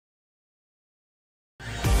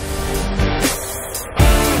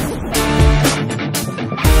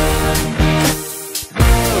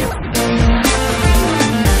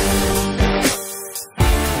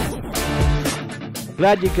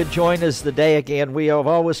Glad you could join us today again. We have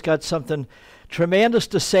always got something tremendous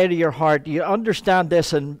to say to your heart. You understand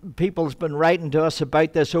this, and people's been writing to us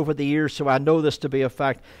about this over the years, so I know this to be a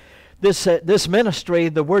fact. This ministry,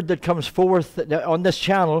 the word that comes forth on this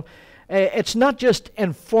channel, it's not just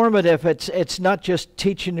informative. It's not just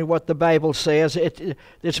teaching you what the Bible says.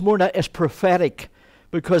 It's more that it's prophetic.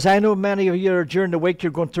 Because I know many of you during the week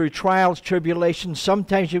you're going through trials, tribulations.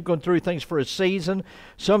 Sometimes you've gone through things for a season.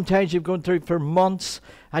 Sometimes you've gone through for months.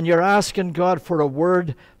 And you're asking God for a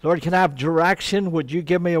word. Lord, can I have direction? Would you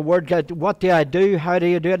give me a word? God, what do I do? How do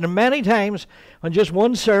you do it? And many times on just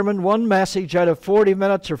one sermon, one message out of 40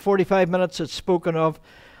 minutes or 45 minutes it's spoken of,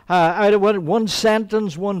 out of one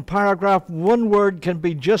sentence, one paragraph, one word can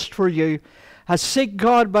be just for you. I seek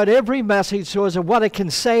God about every message so as what I can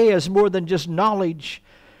say is more than just knowledge.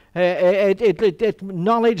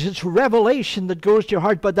 Knowledge, it's revelation that goes to your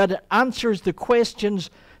heart, but that it answers the questions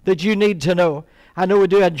that you need to know. I know we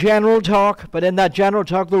do a general talk, but in that general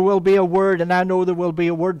talk there will be a word, and I know there will be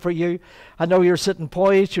a word for you. I know you're sitting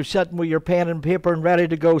poised, you're sitting with your pen and paper and ready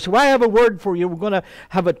to go. So I have a word for you. We're going to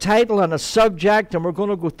have a title and a subject, and we're going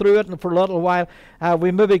to go through it and for a little while.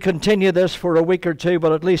 We maybe continue this for a week or two,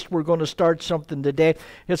 but at least we're going to start something today.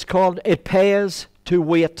 It's called It Pays to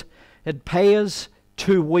Wait. It pays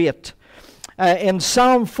to wait. In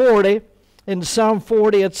Psalm 40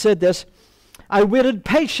 it said this, I waited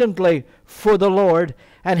patiently for the Lord,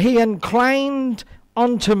 and he inclined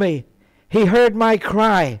unto me. He heard my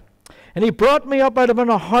cry, and he brought me up out of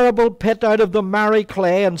a horrible pit, out of the miry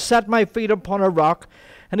clay, and set my feet upon a rock,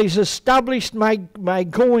 and he's established my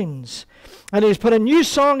goings. And he's put a new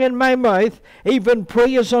song in my mouth, even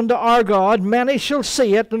praise unto our God. Many shall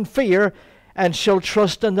see it and fear, and shall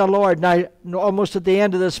trust in the Lord. Now, almost at the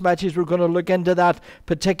end of this message, we're going to look into that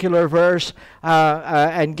particular verse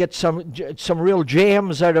and get some real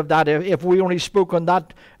gems out of that. If we only spoke on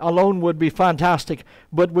that alone, would be fantastic.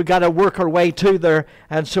 But we got to work our way to there,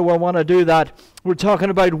 and so I want to do that. We're talking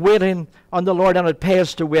about waiting on the Lord, and it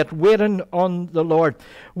pays to wait. Waiting on the Lord.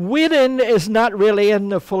 Waiting is not really in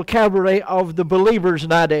the vocabulary of the believers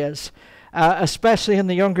nowadays, especially in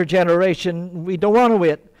the younger generation. We don't want to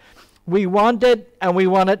wait. We want it, and we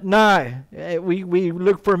want it now. We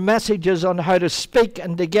look for messages on how to speak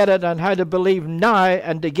and to get it, and how to believe now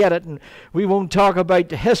and to get it. And we won't talk about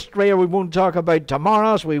history, or we won't talk about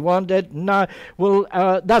tomorrows. We want it now. Well,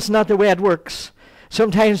 that's not the way it works.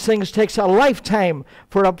 Sometimes things takes a lifetime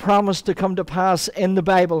for a promise to come to pass in the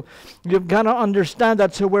Bible. You've got to understand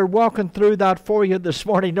that, so we're walking through that for you this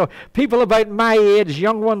morning. No, people about my age,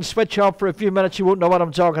 young ones, switch off for a few minutes, you won't know what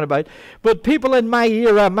I'm talking about. But people in my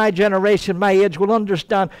era, my generation, my age will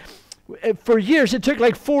understand. For years, it took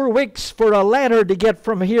like 4 weeks for a letter to get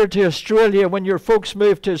from here to Australia when your folks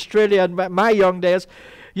moved to Australia in my young days.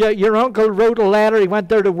 Yeah, your uncle wrote a letter, he went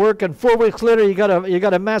there to work, and 4 weeks later you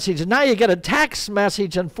got a message. Now you get a text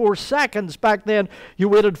message in 4 seconds. Back then you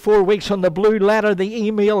waited 4 weeks on the blue letter, the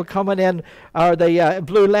email coming in, or the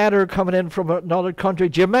blue letter coming in from another country.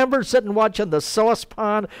 Do you remember sitting watching the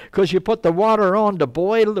saucepan because you put the water on to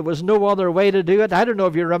boil? There was no other way to do it. I don't know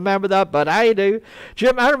if you remember that, but I do.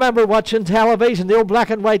 Jim, I remember watching television, the old black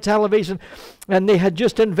and white television, and they had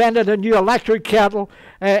just invented a new electric kettle,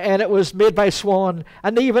 and it was made by Swan.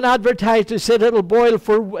 And they even advertised, they said it'll boil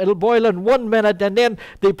in 1 minute, and then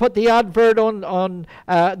they put the advert on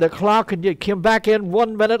the clock, and you came back in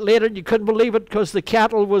 1 minute later, and you couldn't believe it because the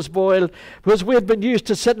kettle was boiled, because we had been used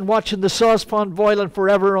to sitting watching the saucepan boiling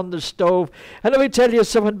forever on the stove. And let me tell you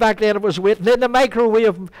something, back then it was waiting. Then the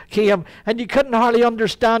microwave came, and you couldn't hardly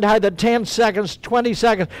understand how the 10 seconds, 20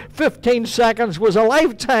 seconds, 15 seconds was a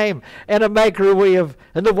lifetime in a microwave,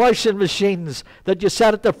 and the washing machines that you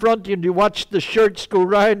sat at the front and you watched the shirts go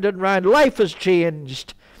round and round. Life has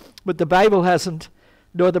changed, but the Bible hasn't.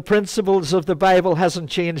 No, the principles of the Bible hasn't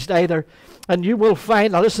changed either. And you will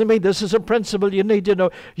find, now listen to me, this is a principle you need to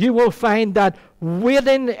know. You will find that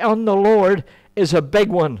waiting on the Lord is a big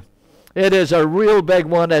one. It is a real big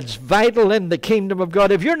one. It's vital in the kingdom of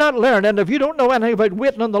God. If you're not learning, if you don't know anything about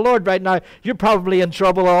waiting on the Lord right now, you're probably in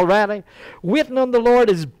trouble already. Waiting on the Lord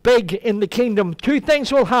is big in the kingdom. 2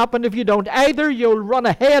 things will happen if you don't. Either you'll run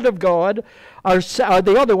ahead of God, or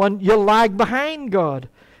the other one, you'll lag behind God.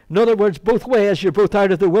 In other words, both ways, you're both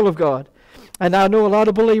out of the will of God. And I know a lot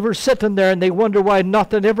of believers sitting there and they wonder why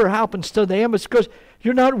nothing ever happens to them. It's because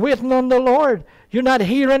you're not waiting on the Lord. You're not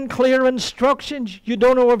hearing clear instructions. You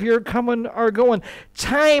don't know if you're coming or going.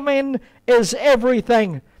 Timing is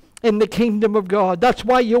everything in the kingdom of God. That's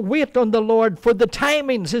why you wait on the Lord for the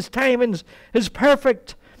timings. His timings is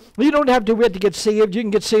perfect. You don't have to wait to get saved. You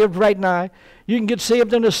can get saved right now. You can get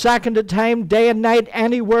saved in a second of time, day and night,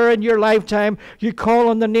 anywhere in your lifetime. You call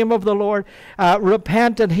on the name of the Lord,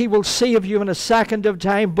 repent, and He will save you in a second of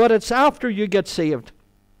time. But it's after you get saved.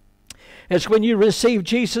 It's when you receive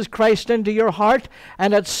Jesus Christ into your heart,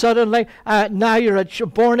 and it's suddenly now you're a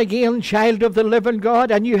born-again child of the living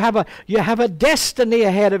God, and you have a destiny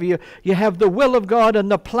ahead of you. You have the will of God and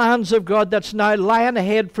the plans of God that's now lying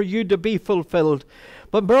ahead for you to be fulfilled.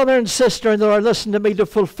 But brother and sister that are listening to me, to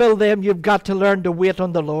fulfill them, you've got to learn to wait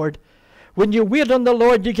on the Lord. When you wait on the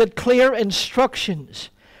Lord, you get clear instructions.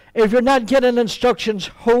 If you're not getting instructions,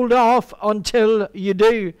 hold off until you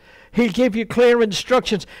do. He'll give you clear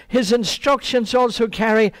instructions. His instructions also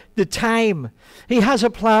carry the time. He has a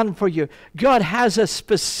plan for you. God has a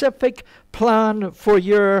specific plan for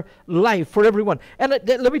your life, for everyone. And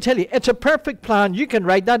let me tell you, it's a perfect plan. You can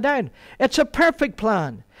write that down. It's a perfect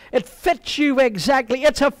plan. It fits you exactly.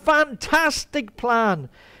 It's a fantastic plan.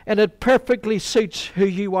 And it perfectly suits who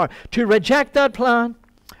you are. To reject that plan,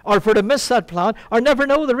 or for to miss that plan, or never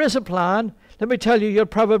know there is a plan, let me tell you, you'll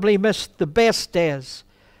probably miss the best days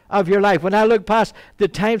of your life. When I look past the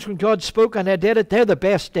times when God spoke and I did it, they're the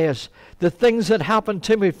best days. The things that happened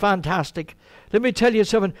to me, fantastic. Let me tell you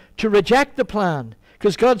something. To reject the plan,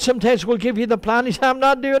 because God sometimes will give you the plan. He says, I'm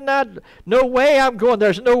not doing that. No way I'm going.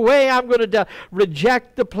 There's no way I'm going to do.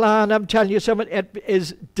 Reject the plan. I'm telling you something. It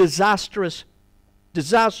is disastrous.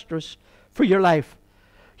 Disastrous for your life.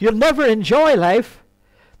 You'll never enjoy life.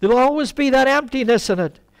 There'll always be that emptiness in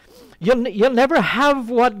it. You'll never have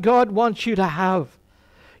what God wants you to have.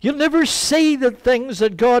 You'll never see the things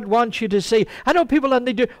that God wants you to see. I know people, and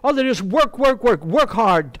they just work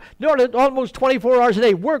hard. Almost 24 hours a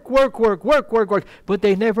day. Work. But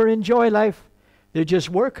they never enjoy life. They're just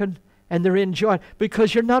working, and they're enjoying,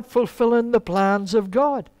 because you're not fulfilling the plans of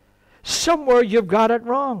God. Somewhere you've got it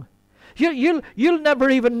wrong. You'll never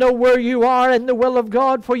even know where you are in the will of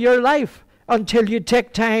God for your life until you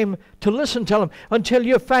take time to listen to Him, until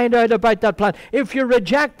you find out about that plan. If you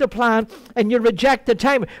reject the plan and you reject the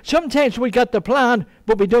timing, sometimes we got the plan,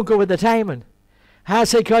 but we don't go with the timing. I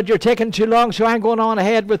say, God, you're taking too long, so I'm going on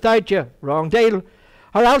ahead without you. Wrong deal.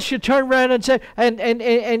 Or else you turn around and say,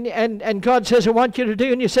 and God says, I want you to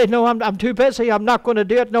do, and you say, no, I'm too busy, I'm not going to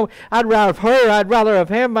do it. No, I'd rather have her, I'd rather have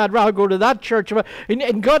him, I'd rather go to that church.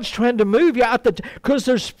 And God's trying to move you because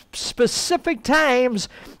there's specific times,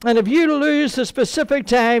 and if you lose the specific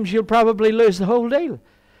times, you'll probably lose the whole deal.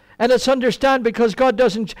 And it's understand, because God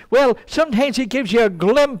doesn't, well, sometimes He gives you a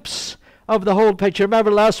glimpse of the whole picture.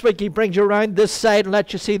 Remember last week He brings you around this side and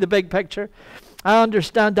lets you see the big picture. I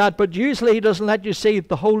understand that, but usually He doesn't let you see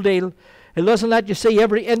the whole deal. He doesn't let you see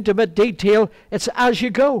every intimate detail. It's as you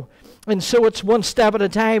go. And so it's one step at a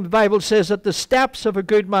time. The Bible says that the steps of a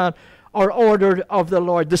good man are ordered of the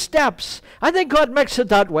Lord. The steps. I think God makes it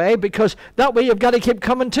that way, because that way you've got to keep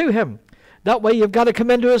coming to Him. That way you've got to come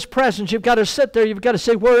into His presence. You've got to sit there. You've got to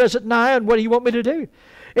say, where is it now, and what do you want me to do?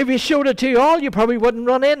 If He showed it to you all, you probably wouldn't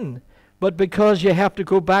run in. But because you have to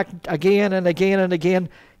go back again and again and again,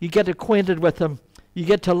 you get acquainted with Him. You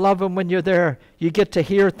get to love Him when you're there. You get to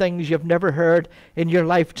hear things you've never heard in your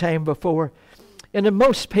lifetime before. And in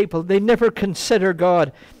most people, they never consider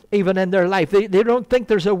God even in their life. They don't think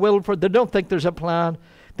there's a will for it. They don't think there's a plan.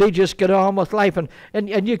 They just get on with life.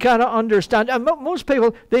 And you got to understand, and most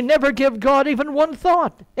people, they never give God even one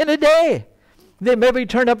thought in a day. They maybe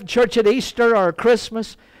turn up to church at Easter or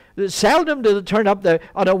Christmas. Seldom do they turn up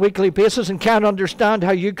on a weekly basis and can't understand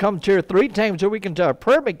how you come to 3 times a week into a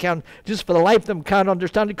prayer meeting. Just for the life of them can't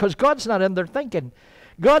understand it, because God's not in their thinking.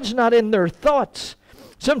 God's not in their thoughts.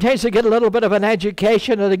 Sometimes they get a little bit of an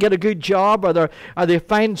education, or they get a good job, or they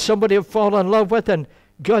find somebody to fall in love with, and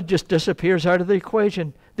God just disappears out of the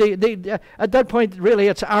equation. They at that point, really,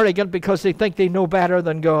 it's arrogant, because they think they know better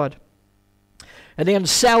than God. And then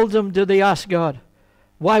seldom do they ask God,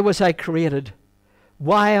 why was I created?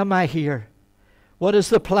 Why am I here? What is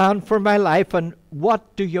the plan for my life, and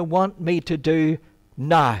what do you want me to do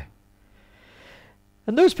now?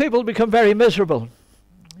 And those people become very miserable.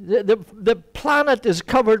 The planet is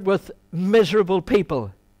covered with miserable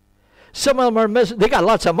people. Some of them are miserable. They got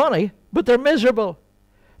lots of money, but they're miserable.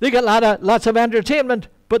 They got lots of entertainment,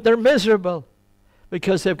 but they're miserable,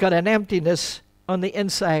 because they've got an emptiness on the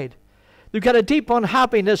inside. They've got a deep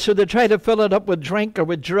unhappiness, so they try to fill it up with drink or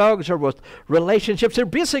with drugs or with relationships. So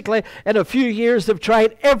basically, in a few years, they've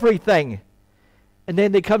tried everything. And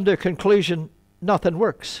then they come to a conclusion, nothing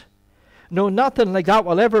works. No, nothing like that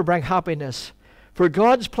will ever bring happiness. For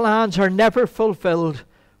God's plans are never fulfilled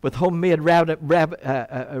with homemade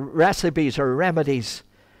recipes or remedies.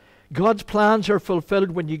 God's plans are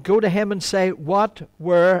fulfilled when you go to Him and say what,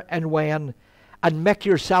 where, and when, and make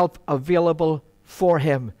yourself available for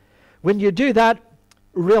Him. When you do that,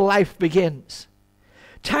 real life begins.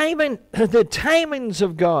 Timing, the timings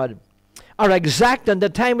of God are exact, and the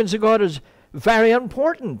timings of God is very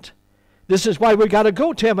important. This is why we got to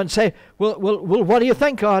go to Him and say, well, what do you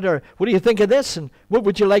think, God? Or what do you think of this? And what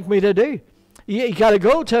would you like me to do? You got to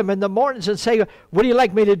go to Him in the mornings and say, what do you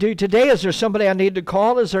like me to do today? Is there somebody I need to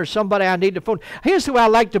call? Is there somebody I need to phone? Here's the way I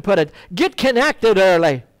like to put it. Get connected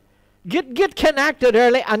early. Get connected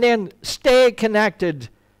early, and then stay connected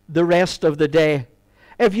the rest of the day.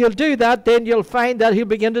 If you'll do that, then you'll find that He'll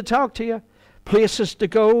begin to talk to you. Places to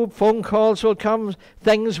go, phone calls will come,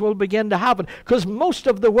 things will begin to happen. Because most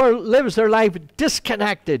of the world lives their life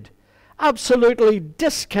disconnected, absolutely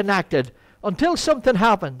disconnected, until something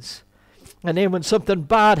happens. And then when something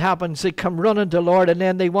bad happens, they come running to the Lord, and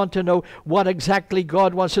then they want to know what exactly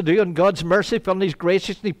God wants to do. And God's merciful and He's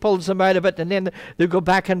gracious, and He pulls them out of it, and then they go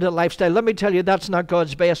back into the lifestyle. Let me tell you, that's not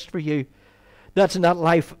God's best for you. That's not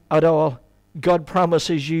life at all. God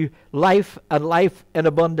promises you life, and life in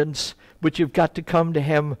abundance, but you've got to come to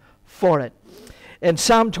Him for it. In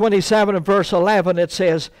Psalm 27 and verse 11, it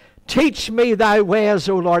says, teach me thy ways,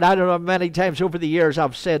 O Lord. I don't know how many times over the years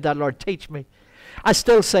I've said that, Lord, teach me. I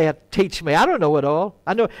still say it, teach me. I don't know it all.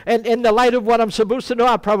 I know, and in the light of what I'm supposed to know,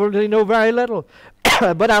 I probably know very little.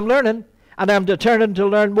 But I'm learning, and I'm determined to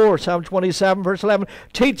learn more. Psalm 27 verse 11,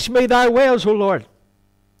 teach me thy ways, O Lord,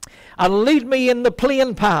 and lead me in the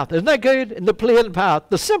plain path. Isn't that good? In the plain path,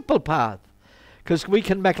 the simple path. Because we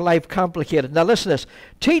can make life complicated. Now listen to this.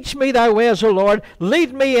 Teach me thy ways, O Lord.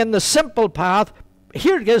 Lead me in the simple path.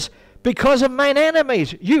 Here it is. Because of mine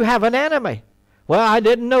enemies. You have an enemy. Well, I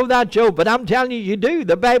didn't know that, Job, but I'm telling you, you do.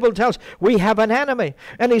 The Bible tells we have an enemy.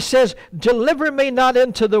 And He says, deliver me not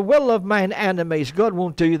into the will of mine enemies. God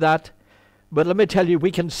won't do that. But let me tell you, we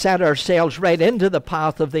can set ourselves right into the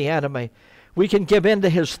path of the enemy. We can give in to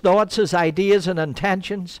his thoughts, his ideas, and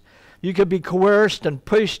intentions. You can be coerced and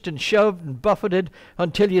pushed and shoved and buffeted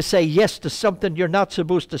until you say yes to something you're not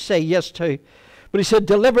supposed to say yes to. But He said,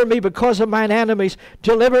 deliver me because of mine enemies.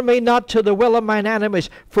 Deliver me not to the will of mine enemies.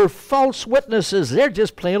 For false witnesses, they're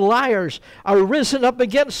just plain liars, are risen up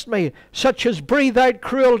against me, such as breathe out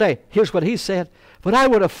cruelty. Here's what he said. But I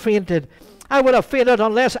would have fainted. I would have fainted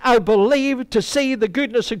unless I believed to see the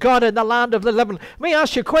goodness of God in the land of the living. Let me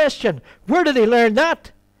ask you a question. Where did he learn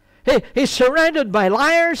that? He's surrounded by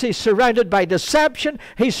liars. He's surrounded by deception.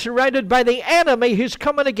 He's surrounded by the enemy who's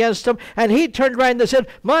coming against him. And he turned around and said,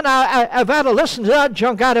 man, I've had to listen to that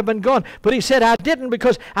junk. I'd have been gone. But he said, I didn't,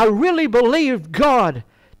 because I really believed God,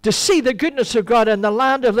 to see the goodness of God in the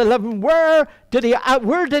land of the living. Where did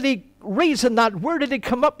he reason that? Where did he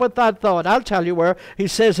come up with that thought? I'll tell you where. He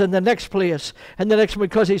says in the next place. And the next one,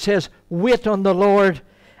 because he says, wait on the Lord,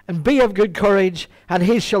 and be of good courage, and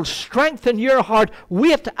He shall strengthen your heart.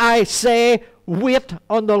 Wait, I say, wait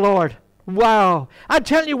on the Lord. Wow. I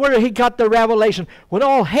tell you where he got the revelation. When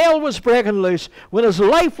all hell was breaking loose, when his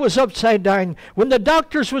life was upside down, when the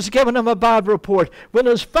doctors was giving him a bad report, when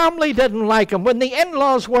his family didn't like him, when the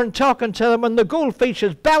in-laws weren't talking to him, when the goldfish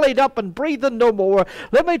is bellied up and breathing no more.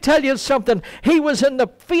 Let me tell you something. He was in the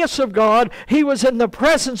face of God. He was in the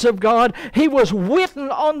presence of God. He was waiting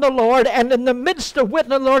on the Lord, and in the midst of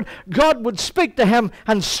waiting on the Lord, God would speak to him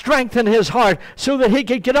and strengthen his heart so that he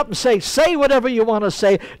could get up and say whatever you want to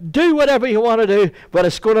say, do whatever you want to do, but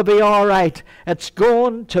it's going to be all right. It's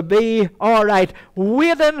going to be all right.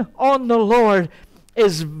 Waiting on the Lord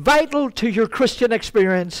is vital to your Christian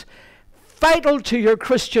experience, vital to your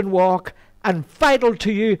Christian walk, and vital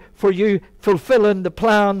to you for you fulfilling the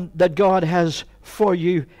plan that God has for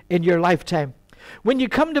you in your lifetime. When you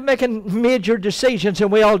come to making major decisions,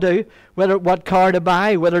 and we all do, whether what car to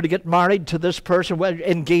buy, whether to get married to this person, whether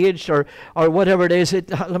engaged or whatever it is,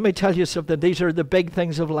 let me tell you something. These are the big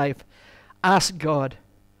things of life. Ask God.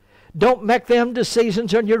 Don't make them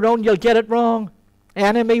decisions on your own. You'll get it wrong.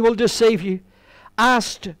 Enemy will deceive you.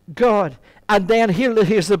 Ask God. And then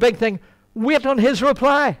here's the big thing. Wait on His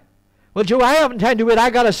reply. Well, Joe, I haven't time to wait. I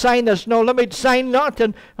got to sign this. No, let me sign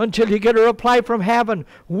nothing until you get a reply from heaven.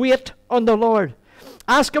 Wait on the Lord.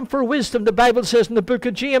 Ask Him for wisdom. The Bible says in the book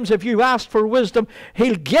of James, if you ask for wisdom,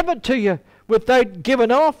 He'll give it to you without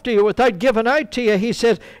giving off to you, without giving out to you. He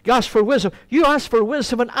says, ask for wisdom. You ask for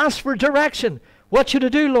wisdom and ask for direction. What should I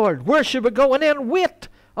do, Lord? Where should we go? And then wait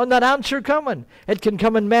on that answer coming. It can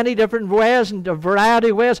come in many different ways and a variety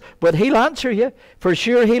of ways, but He'll answer you. For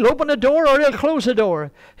sure, He'll open a door or He'll close a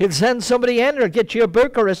door. He'll send somebody in or get you a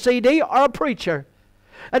book or a CD or a preacher.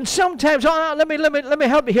 And sometimes, let me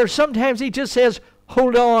help you here. Sometimes He just says,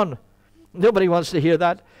 hold on. Nobody wants to hear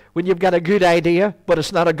that. when you've got a good idea, but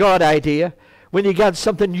it's not a God idea, when you got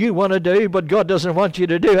something you want to do, but God doesn't want you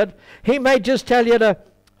to do it, He might just tell you to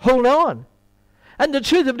hold on. And the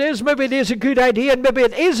truth of it is, maybe it is a good idea, and maybe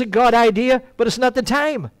it is a God idea, but it's not the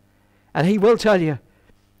time. And He will tell you,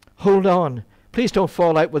 hold on. Please don't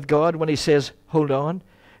fall out with God when He says, hold on.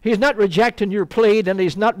 He's not rejecting your plead, and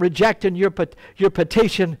He's not rejecting your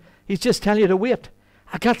petition. He's just telling you to wait.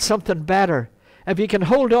 I got something better. If you can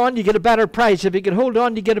hold on, you get a better price. If you can hold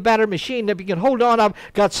on, you get a better machine. If you can hold on, I've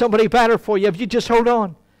got somebody better for you. If you just hold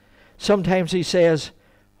on. Sometimes He says,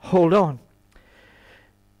 hold on.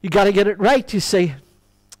 You got to get it right, you see.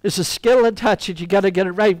 There's a skill attached to it. You got to get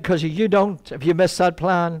it right, because if you don't, if you miss that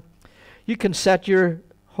plan, you can set your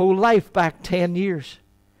whole life back 10 years.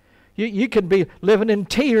 You can be living in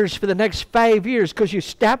tears for the next 5 years because you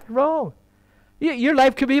stepped wrong. Your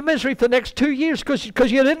life could be a misery for the next 2 years because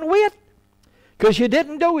you didn't wait. Because you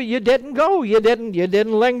didn't do it. You didn't go. You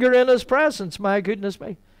didn't linger in His presence. My goodness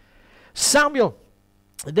me. Samuel,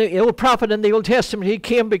 the old prophet in the Old Testament, he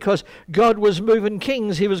came because God was moving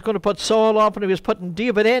kings. He was going to put Saul off and He was putting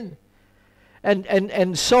David in.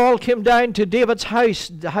 And Saul came down to David's house,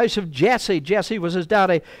 the house of Jesse. Jesse was his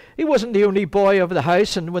daddy. He wasn't the only boy of the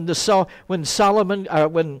house. And when Samuel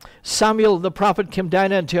the prophet came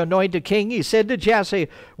down to anoint a king, he said to Jesse,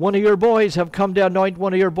 one of your boys have come to anoint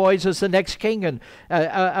one of your boys as the next king. And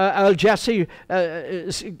Jesse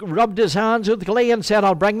rubbed his hands with glee and said,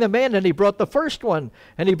 I'll bring them in. And he brought the first one,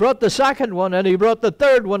 and he brought the second one, and he brought the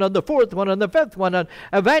third one, and the fourth one, and the fifth one, and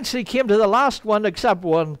eventually came to the last one except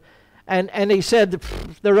one. And he said,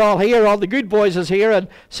 they're all here, all the good boys is here. And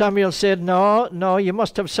Samuel said, no, you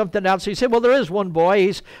must have something else. He said, well, there is one boy.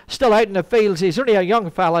 He's still out in the fields. He's only a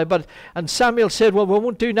young fella. And Samuel said, well, we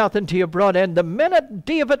won't do nothing till you brought in. The minute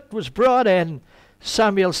David was brought in,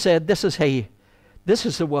 Samuel said, this is he. This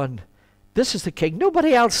is the one. This is the king.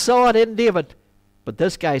 Nobody else saw it in David, but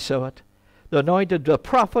this guy saw it. The anointed, the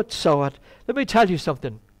prophet saw it. Let me tell you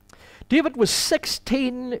something. David was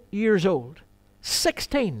 16 years old.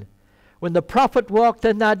 16. When the prophet walked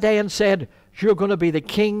in that day and said, you're going to be the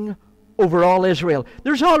king over all Israel.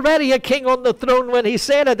 There's already a king on the throne when he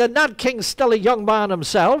said it, and that king's still a young man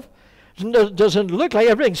himself. Doesn't look like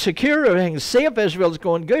everything's secure, everything's safe, Israel's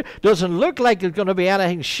going good. Doesn't look like there's going to be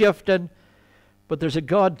anything shifting. But there's a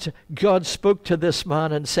God spoke to this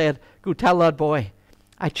man and said, go tell that boy,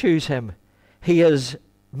 I choose him. He is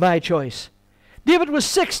my choice. David was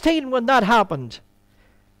 16 when that happened.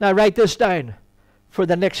 Now write this down. For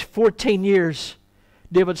the next 14 years,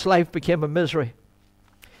 David's life became a misery.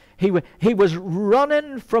 He was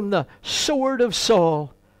running from the sword of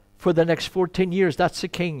Saul for the next 14 years. That's the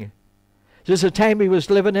king. There's a time he was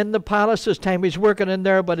living in the palace. There's time he's working in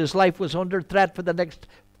there, but his life was under threat for the next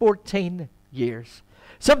 14 years.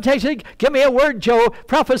 Sometimes you think, give me a word, Joe,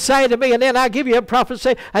 prophesy to me, and then I'll give you a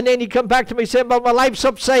prophecy, and then you come back to me saying, well, my life's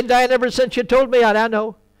upside down ever since you told me that.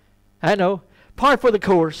 I know. Par for the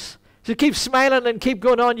course. So keep smiling and keep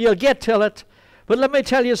going on. You'll get to it. But let me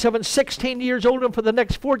tell you something. 16 years old, and for the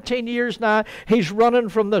next 14 years now, he's running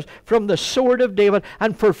from the sword of David.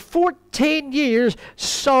 And for 14 years,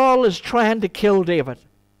 Saul is trying to kill David.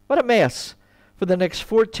 What a mess for the next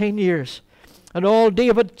 14 years. And all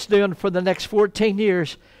David's doing for the next 14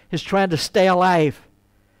 years is trying to stay alive.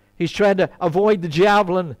 He's trying to avoid the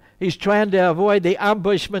javelin. He's trying to avoid the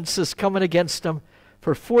ambushments that's coming against him.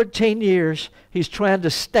 For 14 years, he's trying to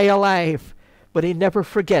stay alive, but he never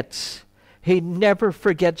forgets. He never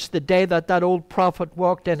forgets the day that old prophet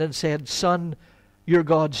walked in and said, son, you're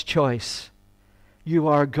God's choice. You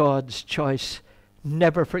are God's choice.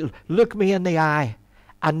 Look me in the eye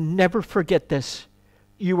and never forget this.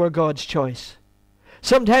 You are God's choice.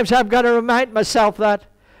 Sometimes I've got to remind myself that.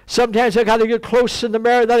 Sometimes I've got to get close in the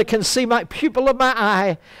mirror that I can see my pupil of my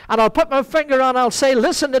eye. And I'll put my finger on, I'll say,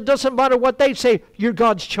 listen, it doesn't matter what they say. You're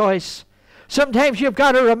God's choice. Sometimes you've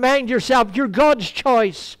got to remind yourself, you're God's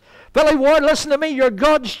choice. Billy Ward, listen to me, you're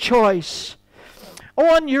God's choice.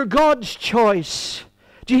 Owen, you're God's choice.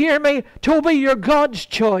 Do you hear me? Toby, you're God's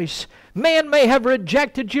choice. Man may have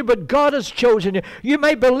rejected you, but God has chosen you. You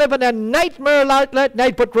may be living a nightmare like that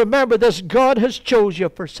night, but remember this, God has chosen you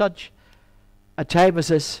for such a time as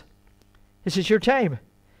this. This is your time.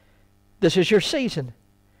 This is your season.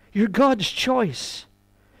 You're God's choice.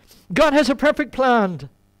 God has a perfect plan.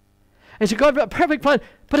 It's a perfect plan,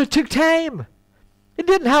 but it took time. It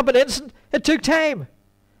didn't happen instant. It took time.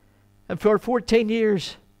 And for 14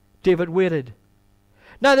 years, David waited.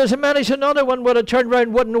 Now there's a man who's another one would have turned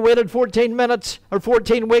around, wouldn't have waited 14 minutes or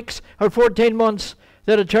 14 weeks or 14 months.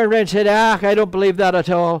 They'd have turned around and said, I don't believe that at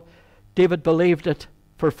all. David believed it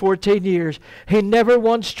For 14 years. He never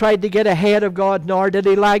once tried to get ahead of God, nor did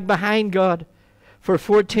he lag behind God. For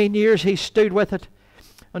 14 years he stood with it.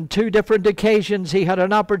 On 2 different occasions he had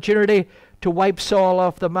an opportunity to wipe Saul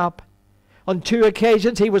off the map. On 2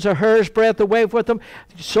 occasions he was a hair's breadth away with him.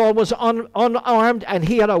 Saul was unarmed and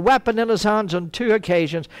he had a weapon in his hands on 2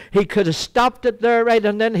 occasions. He could have stopped it there right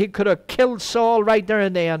and then. He could have killed Saul right there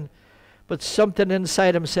and then. But something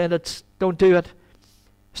inside him said, don't do it.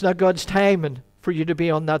 It's not God's timing for you to be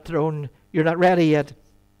on that throne. You're not ready yet.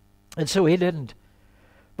 And so he didn't.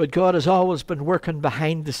 But God has always been working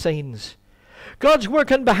behind the scenes. God's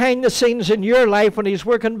working behind the scenes in your life, and he's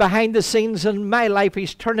working behind the scenes in my life.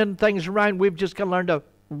 He's turning things around. We've just got to learn to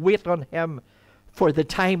wait on him for the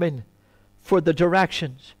timing, for the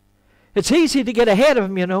directions. It's easy to get ahead of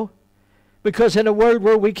him, you know, because in a world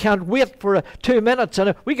where we can't wait for 2 minutes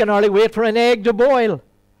and we can hardly wait for an egg to boil,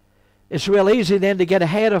 it's real easy then to get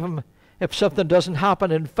ahead of him. If something doesn't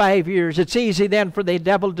happen in 5 years, it's easy then for the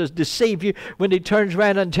devil to deceive you when he turns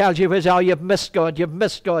around and tells you, oh, you've missed God, you've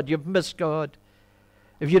missed God, you've missed God.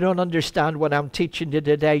 If you don't understand what I'm teaching you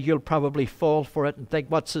today, you'll probably fall for it and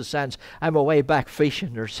think, what's the sense? I'm away back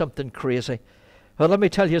fishing or something crazy. Well, let me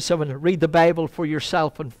tell you something. Read the Bible for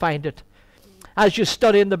yourself and find it. As you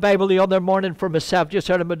study in the Bible the other morning for myself, just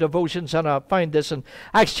out of my devotions, and I found this in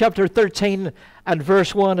Acts chapter 13 and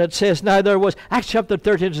verse 1. It says, now there was, Acts chapter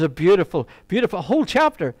 13 is a beautiful, beautiful whole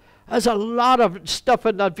chapter. There's a lot of stuff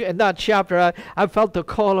in that chapter. I felt the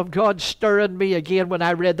call of God stirring me again when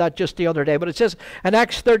I read that just the other day. But it says in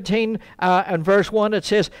Acts 13 and verse 1, it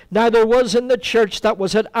says, now there was in the church that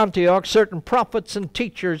was at Antioch certain prophets and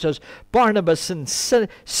teachers, as Barnabas and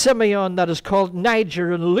Simeon, that is called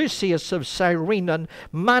Niger, and Lucius of Cyrene, and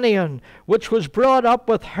Manaen, which was brought up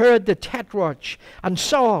with Herod the Tetrarch, and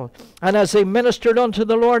Saul. And as they ministered unto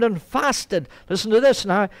the Lord and fasted, listen to this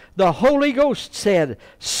now, the Holy Ghost said,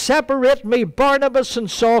 separate me Barnabas and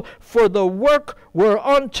Saul for the work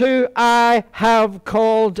whereunto I have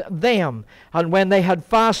called them. And when they had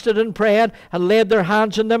fasted and prayed and laid their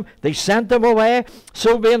hands on them, they sent them away.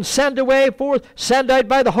 So being sent away forth, sent out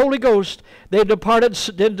by the Holy Ghost, they departed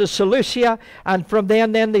into Seleucia, and from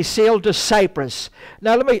then they sailed to Cyprus.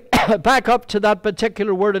 Now let me back up to that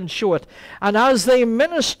particular word and show it. And as they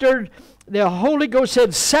ministered, the Holy Ghost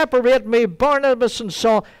said, separate me Barnabas and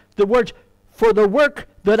Saul, the words, for the work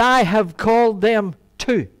that I have called them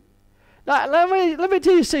to. Now, let me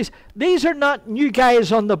tell you these are not new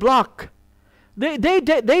guys on the block. They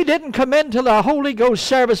didn't come into the Holy Ghost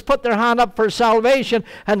service, put their hand up for salvation,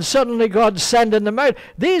 and suddenly God's sending them out.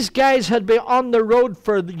 These guys had been on the road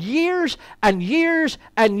for years and years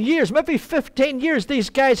and years. Maybe 15 years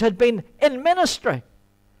these guys had been in ministry.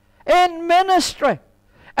 In ministry.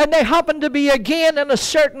 And they happen to be again in a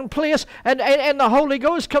certain place, and the Holy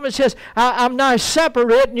Ghost comes and says, I'm now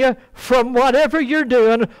separating you from whatever you're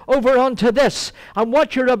doing over onto this. And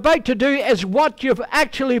what you're about to do is what you've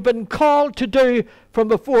actually been called to do from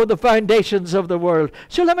before the foundations of the world.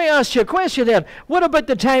 So let me ask you a question then. What about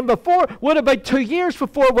the time before? What about 2 years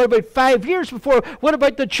before? What about 5 years before? What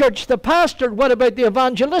about the church, the pastor? What about the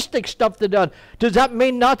evangelistic stuff they done? Does that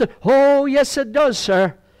mean nothing? Oh, yes it does,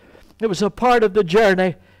 sir. It was a part of the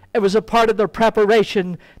journey. It was a part of their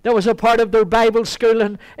preparation. That was a part of their Bible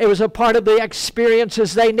schooling. It was a part of the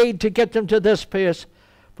experiences they need to get them to this place.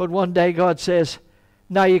 But one day God says,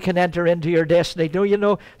 now you can enter into your destiny. Don't you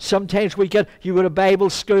know, sometimes you go to Bible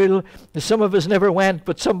school. Some of us never went,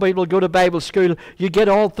 but some people go to Bible school. You get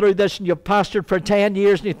all through this and you've pastored for 10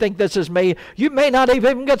 years and you think this is me. You may not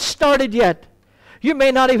even get started yet. You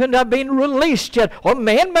may not even have been released yet. Or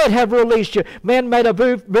men might have released you. Men might have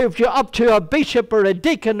moved you up to a bishop or a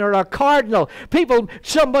deacon or a cardinal.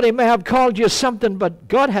 Somebody may have called you something, but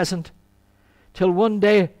God hasn't. Till one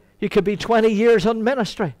day you could be 20 years in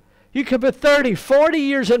ministry. You could be 30, 40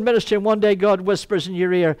 years in ministry, and one day God whispers in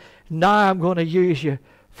your ear, now I'm going to use you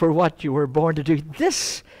for what you were born to do.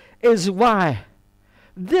 This is why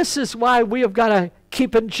we have got to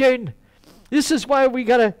keep in tune. This is why we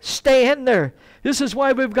got to stay in there. This is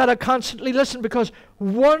why we've got to constantly listen, because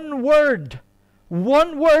one word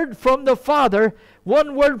from the Father,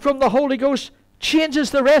 one word from the Holy Ghost changes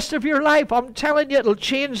the rest of your life. I'm telling you, it'll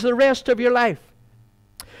change the rest of your life.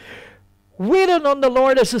 Waiting on the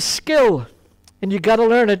Lord is a skill, and you got to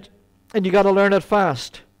learn it, and you got to learn it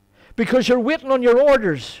fast, because you're waiting on your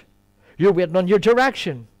orders. You're waiting on your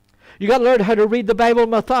direction. You got to learn how to read the Bible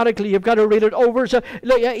methodically. You've got to read it over. So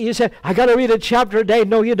you say, I got to read a chapter a day.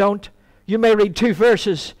 No, you don't. You may read 2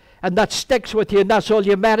 verses, and that sticks with you, and that's all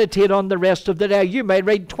you meditate on the rest of the day. You may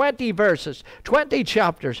read 20 verses, 20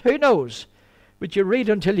 chapters. Who knows? But you read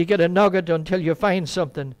until you get a nugget, until you find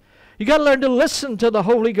something. You got to learn to listen to the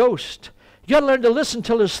Holy Ghost. You got to learn to listen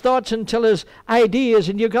to His thoughts and to His ideas,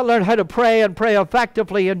 and you've got to learn how to pray and pray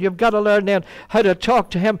effectively, and you've got to learn then how to talk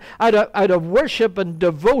to Him out of worship and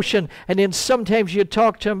devotion, and then sometimes you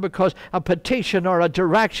talk to Him because a petition or a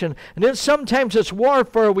direction, and then sometimes it's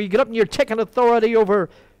warfare where you get up and you're taking authority over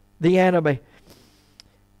the enemy.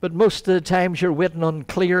 But most of the times you're waiting on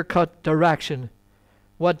clear-cut direction.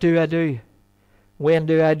 What do I do? When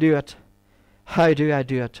do I do it? How do I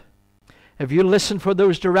do it? If you listen for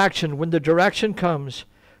those directions, when the direction comes,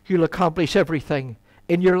 you'll accomplish everything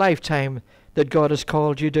in your lifetime that God has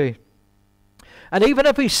called you to. And even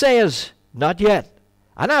if He says, not yet,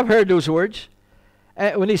 and I've heard those words,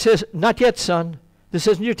 when He says, not yet, son, this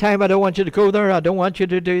isn't your time, I don't want you to go there, I don't want you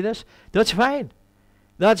to do this, that's fine.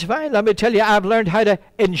 That's fine. Let me tell you, I've learned how to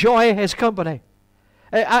enjoy His company.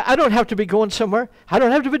 I don't have to be going somewhere. I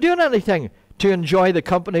don't have to be doing anything to enjoy the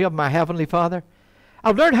company of my Heavenly Father.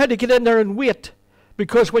 I've learned how to get in there and wait,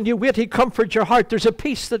 because when you wait, He comforts your heart. There's a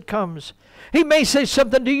peace that comes. He may say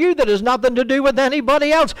something to you that has nothing to do with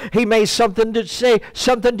anybody else. He may say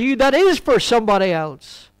something to you that is for somebody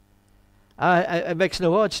else. It makes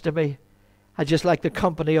no odds to me. I just like the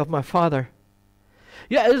company of my Father.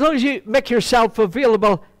 Yeah, as long as you make yourself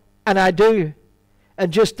available, and I do.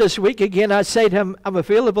 And just this week again, I say to Him, I'm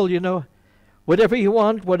available, you know. Whatever you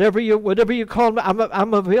want, whatever you call me,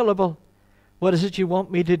 I'm available. What is it you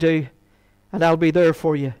want me to do? And I'll be there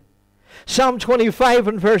for you. Psalm 25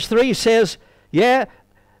 and verse 3 says, yeah,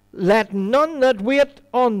 let none that wait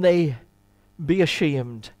on Thee be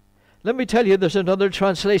ashamed. Let me tell you, there's another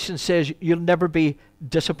translation says, you'll never be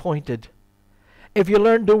disappointed. If you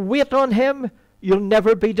learn to wait on Him, you'll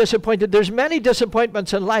never be disappointed. There's many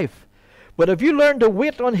disappointments in life. But if you learn to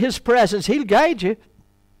wait on His presence, He'll guide you.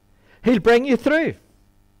 He'll bring you through.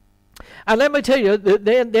 And let me tell you,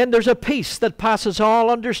 then there's a peace that passes all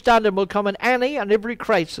understanding will come in any and every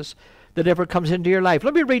crisis that ever comes into your life.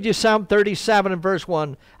 Let me read you Psalm 37 and verse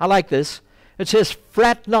 1. I like this. It says,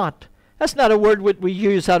 fret not. That's not a word we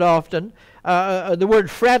use that often. The word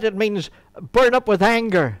fret, it means burn up with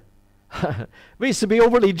anger. It means to be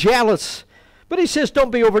overly jealous. But he says,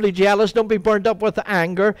 don't be overly jealous, don't be burned up with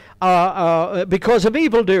anger because of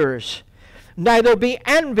evildoers. Neither be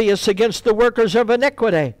envious against the workers of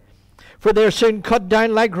iniquity, for they're soon cut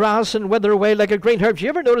down like grass and wither away like a green herb. Do you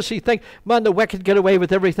ever notice you think, man, the wicked get away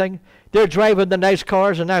with everything? They're driving the nice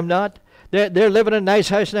cars and I'm not. They're living in a nice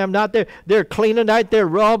house and I'm not. They're cleaning out, they're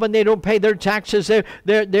robbing, they don't pay their taxes,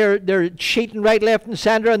 they're cheating right, left, and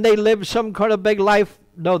center, and they live some kind of big life.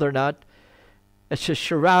 No, they're not. It's a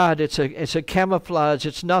charade, it's a camouflage,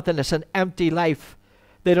 it's nothing, it's an empty life.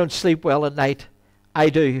 They don't sleep well at night. I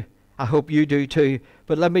do. I hope you do too.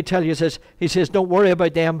 But let me tell you, he says, don't worry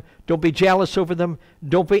about them. Don't be jealous over them.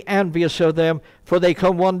 Don't be envious of them. For they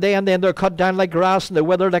come one day and then they're cut down like grass and they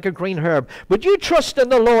wither like a green herb. But you trust in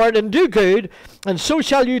the Lord and do good, and so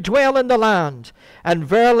shall you dwell in the land. And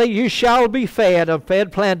verily you shall be fed, and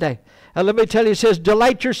fed plenty. And let me tell you, he says,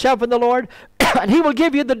 delight yourself in the Lord, and He will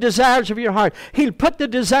give you the desires of your heart. He'll put the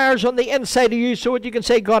desires on the inside of you so that you can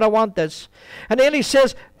say, God, I want this. And then he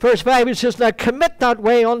says, verse 5, he says, now commit that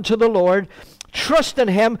way unto the Lord, trust in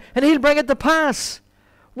Him, and He'll bring it to pass.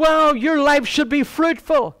 Well, your life should be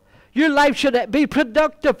fruitful. Your life should be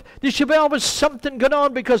productive. There should be always something going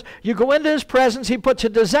on, because you go into His presence, He puts a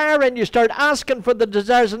desire in, you start asking for the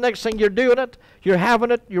desires, the next thing you're doing it, you're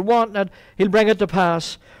having it, you're wanting it, He'll bring it to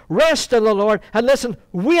pass. Rest in the Lord, and listen,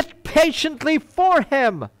 wait patiently for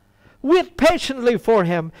Him. Wait patiently for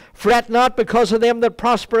Him. Fret not because of them that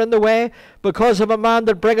prosper in the way, because of a man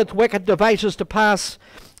that bringeth wicked devices to pass.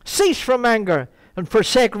 Cease from anger, and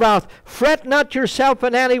forsake wrath. Fret not yourself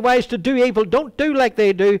in any wise to do evil. Don't do like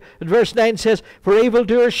they do. And verse 9 says, for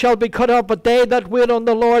evildoers shall be cut off, but they that wait on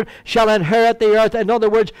the Lord shall inherit the earth. In other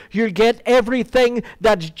words, you get everything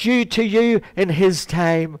that's due to you in His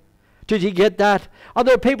time. Did you get that?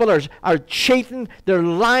 Other people are cheating, they're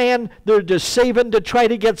lying, they're deceiving to try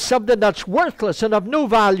to get something that's worthless and of no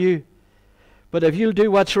value. But if you'll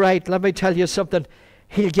do what's right, let me tell you something,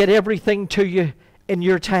 He'll get everything to you in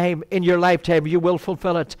your time, in your lifetime. You will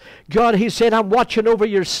fulfill it. God, He said, I'm watching over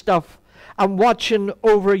your stuff. I'm watching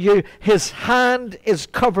over you. His hand is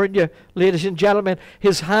covering you, ladies and gentlemen.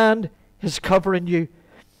 His hand is covering you.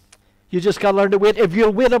 You just got to learn to wait. If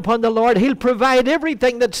you'll wait upon the Lord, He'll provide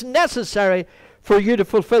everything that's necessary for you to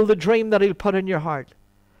fulfill the dream that He'll put in your heart.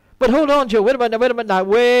 But hold on, Joe. Wait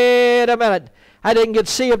a minute. I didn't get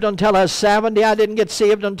saved until I was 70. I didn't get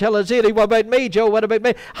saved until I was 80. What about me, Joe? What about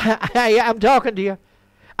me? I'm talking to you.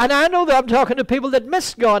 And I know that I'm talking to people that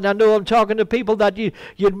miss God. I know I'm talking to people that you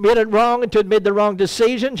made it wrong and made the wrong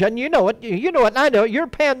decisions. And you know it. You know it. And I know it. You're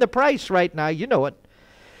paying the price right now. You know it.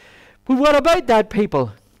 But what about that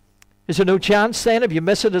people? Is there no chance then? If you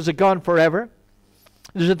miss it, is it gone forever?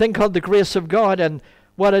 There's a thing called the grace of God. And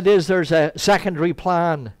what it is, there's a secondary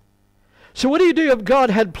plan. So what do you do if God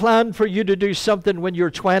had planned for you to do something when you're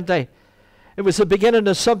 20? It was the beginning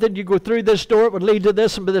of something. You go through this door, it would lead to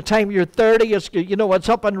this, and by the time you're 30, it's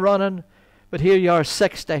up and running. But here you are,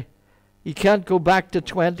 60. You can't go back to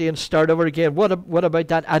 20 and start over again. What about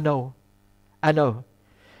that? I know.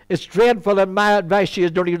 It's dreadful, and my advice to you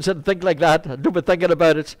is don't even sit and think like that. Don't be thinking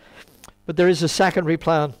about it. But there is a secondary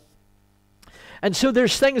plan. And so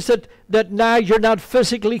there's things that now you're not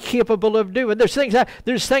physically capable of doing. There's things that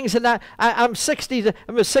I'm 60. I'm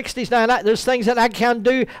in my 60s now. There's things that I can't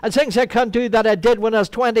do, and things I can't do that I did when I was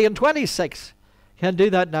 20 and 26. Can't do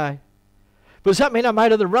that now. But does that mean I'm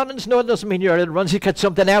out of the runnings? No, it doesn't mean you're out of the runnings. He's got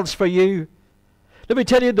something else for you. Let me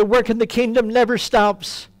tell you, the work in the kingdom never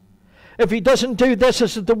stops. If he doesn't do this,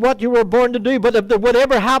 this is what you were born to do. But if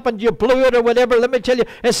whatever happened, you blew it or whatever, let me tell you,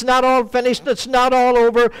 it's not all finished. It's not all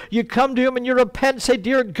over. You come to him and you repent. Say,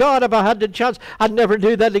 dear God, if I had the chance, I'd never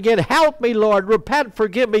do that again. Help me, Lord. Repent,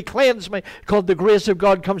 forgive me, cleanse me. Because the grace of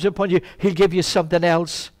God comes upon you. He'll give you something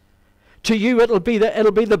else. To you, it'll be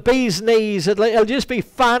the bee's knees. It'll just be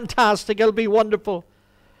fantastic. It'll be wonderful.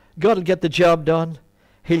 God will get the job done.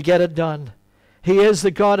 He'll get it done. He is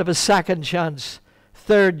the God of a second chance,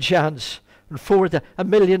 third chance, and fourth, a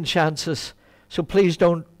million chances. So please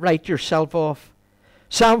don't write yourself off.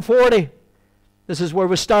 Psalm 40. This is where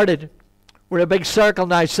we started. We're in a big circle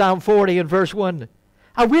now. Psalm 40 and verse 1.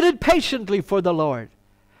 I waited patiently for the Lord.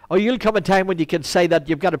 Oh, you'll come a time when you can say that.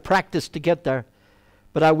 You've got to practice to get there.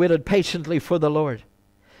 But I waited patiently for the Lord.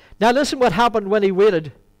 Now listen what happened when he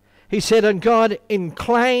waited. He said, and God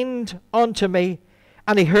inclined unto me,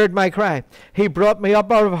 and he heard my cry. He brought me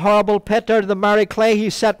up out of a horrible pit, out of the miry clay. He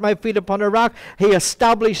set my feet upon a rock. He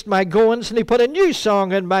established my goings, and he put a new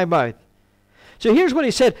song in my mouth. So here's what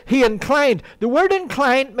he said. He inclined. The word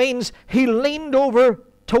inclined means he leaned over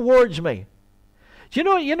towards me. Do you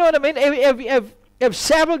know what I mean? If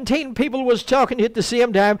 17 people was talking to you at the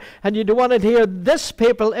same time, and you wanted to hear this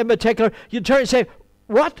people in particular, you'd turn and say,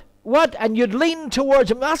 what? What? And you'd lean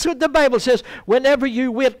towards him. That's what the Bible says. Whenever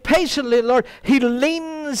you wait patiently, Lord, he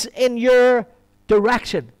leans in your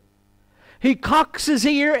direction. He cocks his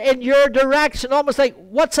ear in your direction, almost like,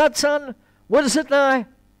 what's that, son? What is it now?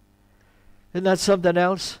 Isn't that something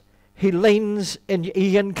else? He leans,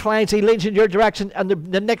 he inclines, he leans in your direction. And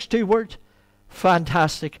the next two words,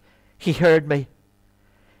 fantastic. He heard me.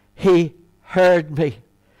 He heard me.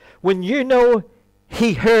 When you know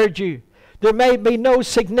he heard you, there may be no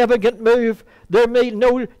significant move.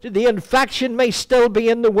 The infection may still be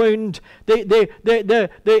in the wound.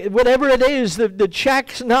 Whatever it is, the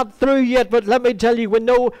check's not through yet. But let me tell you,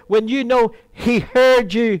 when you know he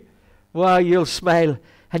heard you, well, you'll smile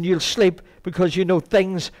and you'll sleep because you know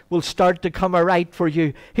things will start to come aright for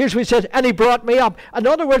you. Here's what he said, and he brought me up. In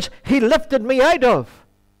other words, he lifted me out of.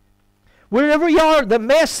 Wherever you are, the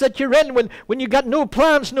mess that you're in when you got no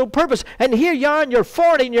plans, no purpose, and here you are and you're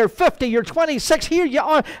 40 and you're 50, you're 26, here you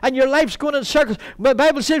are and your life's going in circles. The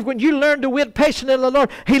Bible says when you learn to wait patiently in the Lord,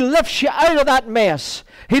 he lifts you out of that mess.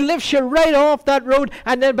 He lifts you right off that road,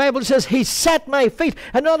 and the Bible says he set my feet.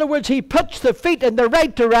 In other words, he puts the feet in the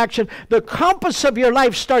right direction. The compass of your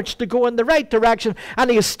life starts to go in the right direction, and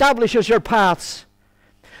he establishes your paths.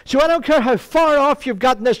 So I don't care how far off you've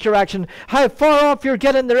got in this direction, how far off you're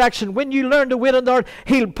getting in the direction. When you learn to wait on the Lord,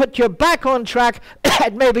 he'll put you back on track.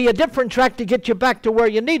 It may be a different track to get you back to where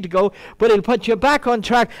you need to go, but he'll put you back on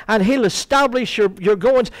track, and he'll establish your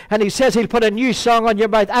goings, and he says he'll put a new song on your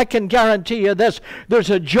mouth. I can guarantee you this. There's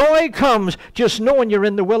a joy comes just knowing you're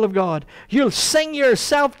in the will of God. You'll sing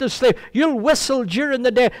yourself to sleep. You'll whistle during the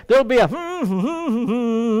day. There'll be a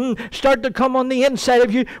start to come on the inside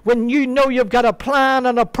of you when you know you've got a plan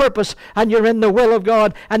and a purpose and you're in the will of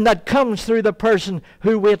God, and that comes through the person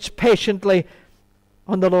who waits patiently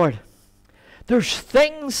on the Lord. There's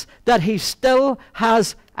things that he still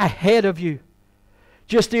has ahead of you.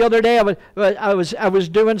 Just the other day I was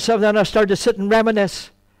doing something, and I started to sit and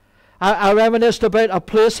reminisce. I reminisced about a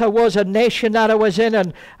place I was, a nation that I was in,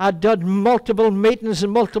 and I'd done multiple meetings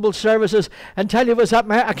and multiple services. And tell you,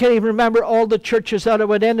 I can't even remember all the churches that I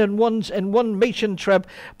went in one mission trip.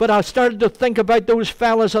 But I started to think about those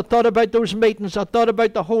fellas. I thought about those meetings. I thought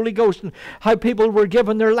about the Holy Ghost and how people were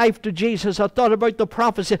giving their life to Jesus. I thought about the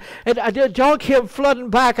prophecy. It all came flooding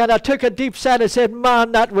back, and I took a deep sigh and I said,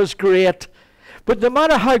 man, that was great. But no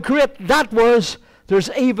matter how great that was, there's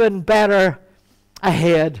even better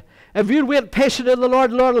ahead. If you wait patient in the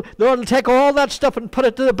Lord, the Lord will take all that stuff and put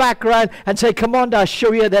it to the background and say, come on, I'll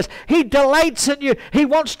show you this. He delights in you. He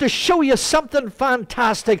wants to show you something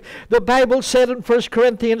fantastic. The Bible said in 1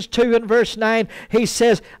 Corinthians 2 and verse 9, he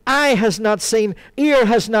says, eye has not seen, ear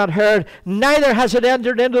has not heard, neither has it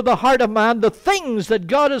entered into the heart of man the things that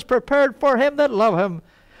God has prepared for him that love him.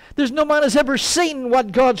 There's no man has ever seen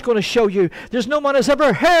what God's going to show you. There's no man has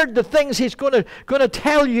ever heard the things he's going to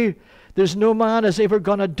tell you. There's no man is ever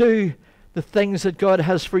going to do the things that God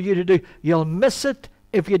has for you to do. You'll miss it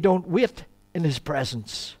if you don't wait in his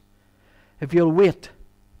presence. If you'll wait.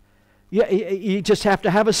 You just have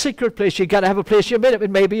to have a secret place. You've got to have a place you meet him.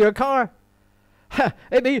 It may be your car.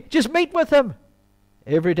 Just meet with him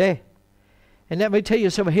every day. And let me tell you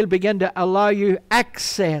something. He'll begin to allow you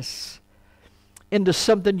access into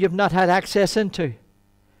something you've not had access into.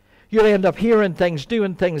 You'll end up hearing things,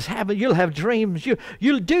 doing things, you'll have dreams.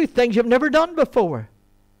 You'll do things you've never done before.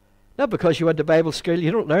 Not because you went to Bible school. You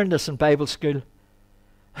don't learn this in Bible school.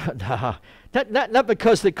 No. Not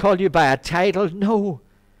because they call you by a title. No.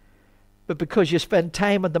 But because you spend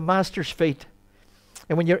time at the Master's feet.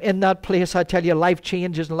 And when you're in that place, I tell you, life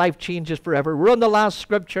changes and life changes forever. We're on the last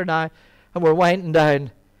scripture now, and we're winding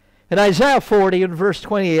down. In Isaiah 40 and verse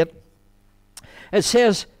 28, it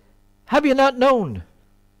says, have you not known?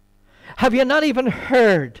 Have you not even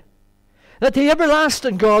heard that the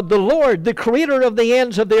everlasting God, the Lord, the creator of the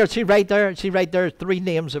ends of the earth, see right there, three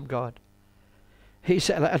names of God. He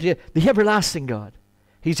said, the everlasting God.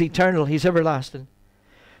 He's eternal, he's everlasting.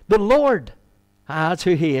 The Lord, that's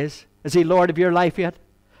who he is. Is he Lord of your life yet?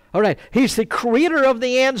 All right, he's the creator of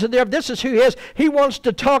the ends of the earth. This is who he is. He wants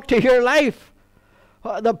to talk to your life.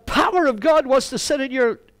 The power of God wants to sit in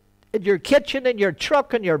your kitchen, in your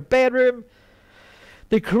truck, in your bedroom.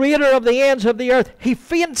 The creator of the ends of the earth, he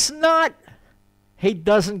faints not. He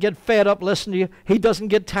doesn't get fed up listening to you. He doesn't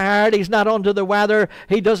get tired. He's not under the weather.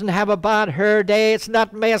 He doesn't have a bad hair day. It's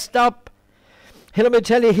not messed up. Hey, let me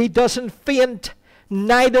tell you, he doesn't faint.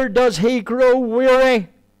 Neither does he grow weary.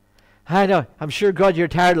 I know. I'm sure, God, you're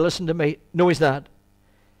tired of listening to me. No, he's not.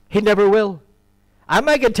 He never will. I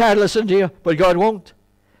might get tired of listening to you, but God won't.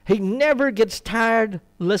 He never gets tired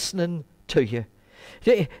listening to you.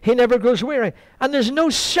 He never grows weary. And there's no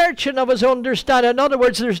searching of his understanding. In other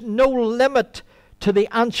words, there's no limit to the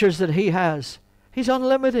answers that he has. He's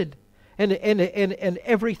unlimited in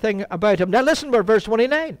everything about him. Now listen to verse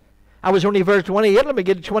 29. I was only verse 28. Let me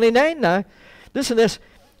get to 29 now. Listen to this.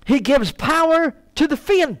 He gives power to the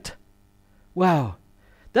faint. Wow.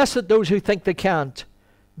 That's what those who think they can't.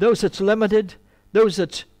 Those that's limited. Those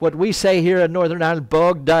that's what we say here in Northern Ireland,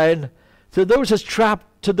 bogged down. To those that's trapped.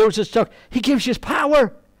 To those that stuck, he gives you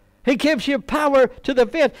power. He gives you power to the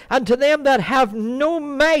faint, and to them that have no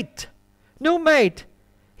might,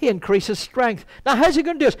 he increases strength. Now, how's he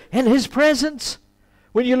going to do this? In his presence.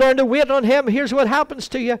 When you learn to wait on him, here's what happens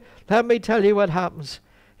to you. Let me tell you what happens.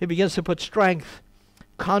 He begins to put strength,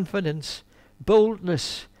 confidence,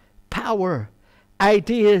 boldness, power,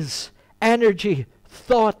 ideas, energy,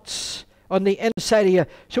 thoughts on the inside of you.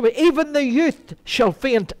 So even the youth shall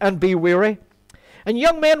faint and be weary. And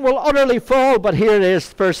young men will utterly fall, but here it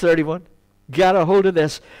is, verse 31. Get a hold of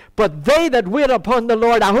this. But they that wait upon the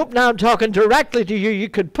Lord, I hope now I'm talking directly to you. You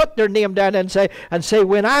could put their name down and say,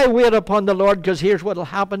 when I wait upon the Lord, because here's what will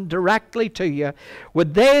happen directly to you.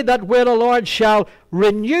 With they that wait on the Lord shall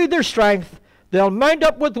renew their strength. They'll mount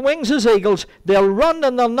up with wings as eagles. They'll run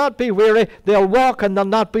and they'll not be weary. They'll walk and they'll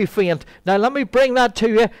not be faint. Now let me bring that to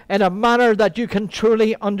you in a manner that you can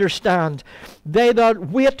truly understand. They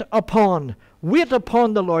that wait upon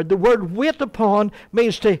the Lord. The word wait upon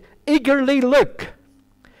means to eagerly look.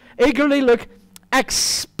 Eagerly look,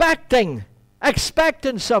 expecting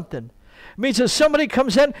something. It means if somebody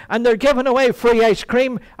comes in and they're giving away free ice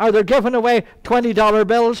cream, or they're giving away $20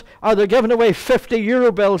 bills, or they're giving away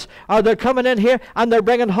 €50 bills, or they're coming in here and they're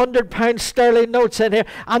bringing £100 sterling notes in here,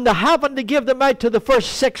 and they happen to give them out to the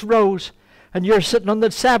first 6 rows, and you're sitting on the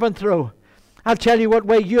 7th row. I'll tell you what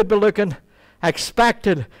way you'd be looking.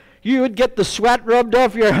 Expected. You would get the sweat rubbed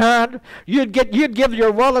off your hand. You'd give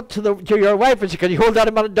your wallet to your wife and say, "Can you hold that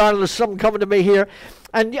a minute, darling? There's something coming to me here."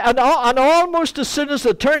 And almost as soon as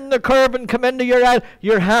they turn the curve and come into your aisle,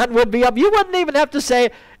 your hand would be up. You wouldn't even have to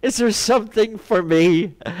say, "Is there something for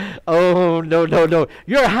me?" Oh, no.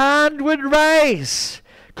 Your hand would rise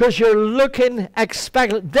because you're looking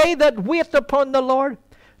expectant. They that wait upon the Lord.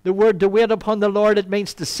 The word to wait upon the Lord, it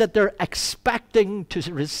means to sit there expecting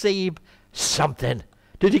to receive something.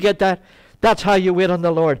 Did you get that? That's how you wait on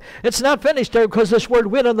the Lord. It's not finished there, because this word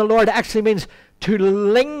wait on the Lord actually means to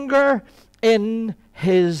linger in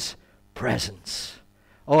his presence.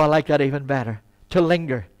 Oh, I like that even better. to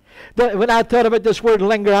linger. When I thought about this word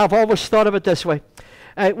linger, I've always thought of it this way.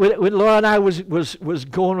 When Laura and I was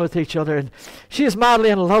going with each other, and she is madly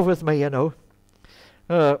in love with me, you know.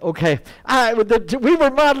 Okay. We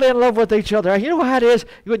were madly in love with each other. You know how it is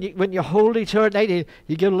when you hold each other at night,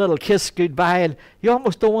 you give a little kiss goodbye, and you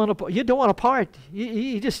almost don't want to part. You don't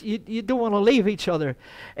want to leave each other.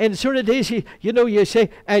 And certain days, you say,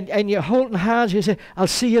 and you're holding hands. You say, "I'll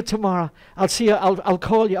see you tomorrow. I'll see you. I'll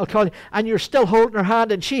call you. I'll call you." And you're still holding her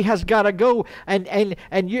hand, and she has got to go, and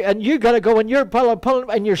you got to go, and you're pulling,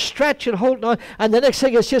 and you're stretching, holding on, and the next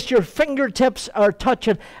thing is just your fingertips are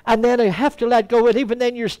touching, and then you have to let go, and even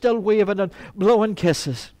then you're still waving and blowing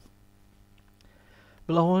kisses.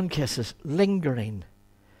 Blowing kisses, lingering.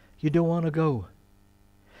 You don't want to go.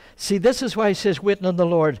 See, this is why he says, waiting on the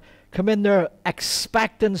Lord. Come in there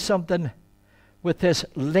expecting something with this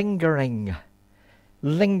lingering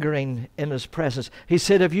in his presence. He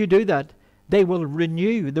said, if you do that, they will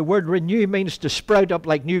renew. The word renew means to sprout up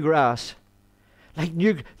like new grass.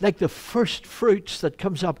 Like the first fruits that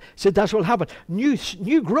comes up. So that's what will happen.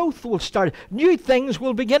 New growth will start. New things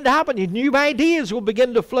will begin to happen. New ideas will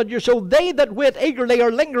begin to flood your soul. They that wait eagerly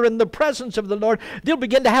or linger in the presence of the Lord, they'll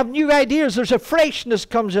begin to have new ideas. There's a freshness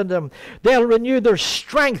comes in them. They'll renew their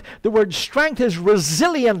strength. The word strength is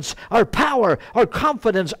resilience, or power, or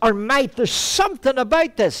confidence, or might. There's something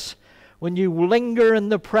about this. When you linger in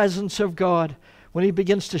the presence of God, when he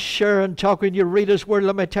begins to share and talk, when you read his word,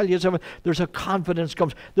 let me tell you something, there's a confidence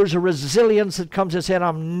comes. There's a resilience that comes and saying,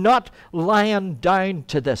 I'm not lying down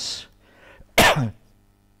to this.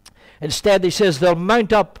 Instead, he says, they'll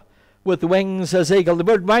mount up with wings as eagle. The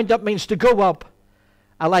word mount up means to go up.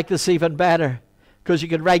 I like this even better, because you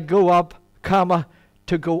can write go up, comma,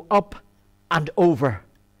 to go up and over.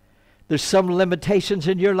 There's some limitations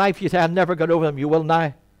in your life. You say, I never got over them. You will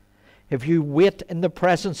now. If you wait in the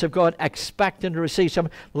presence of God, expecting to receive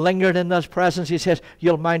something, lingered in this presence, he says,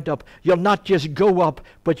 you'll mount up. You'll not just go up,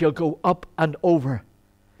 but you'll go up and over.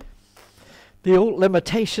 The old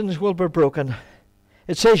limitations will be broken.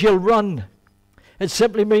 It says you'll run. It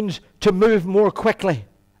simply means to move more quickly.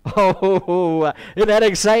 Oh, isn't that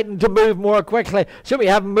exciting, to move more quickly? Some of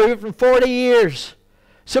you haven't moved in 40 years.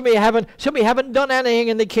 Some of you haven't done anything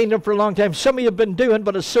in the kingdom for a long time. Some of you have been doing,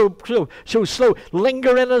 but it's so slow.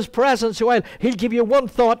 Linger in his presence a while. He'll give you one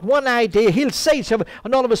thought, one idea. He'll say something,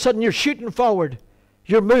 and all of a sudden you're shooting forward.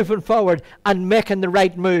 You're moving forward and making the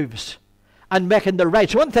right moves. And making the right.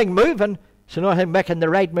 It's one thing moving, so not making the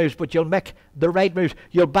right moves, but you'll make the right moves.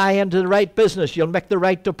 You'll buy into the right business. You'll make the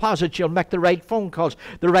right deposits. You'll make the right phone calls.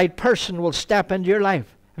 The right person will step into your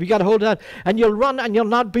life. Have you got a hold of that? And you'll run and you'll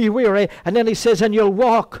not be weary. And then he says, and you'll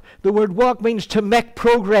walk. The word walk means to make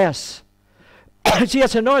progress. See,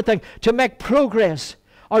 that's another thing. To make progress,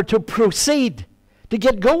 or to proceed, to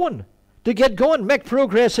get going. To get going, make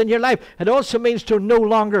progress in your life. It also means to no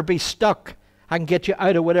longer be stuck and get you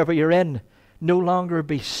out of whatever you're in. No longer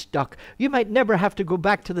be stuck. You might never have to go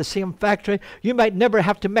back to the same factory. You might never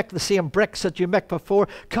have to make the same bricks that you made before.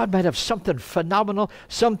 God might have something phenomenal,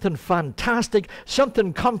 something fantastic,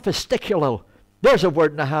 something confisticular. There's a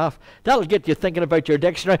word and a half. That'll get you thinking about your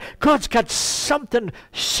dictionary. God's got something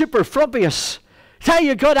super flumpious. Tell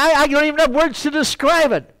you, God, I don't even have words to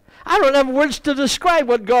describe it. I don't have words to describe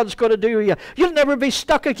what God's going to do with you. You'll never be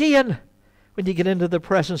stuck again when you get into the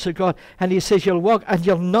presence of God. And he says you'll walk and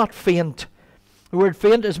you'll not faint. The word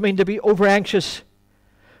faint is mean to be over anxious,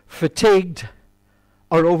 fatigued,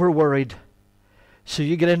 or over worried. So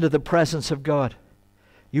you get into the presence of God,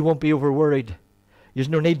 you won't be over worried. There's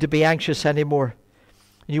no need to be anxious anymore.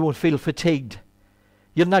 You won't feel fatigued.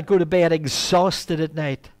 You'll not go to bed exhausted at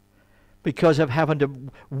night because of having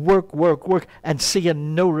to work, and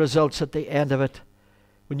seeing no results at the end of it.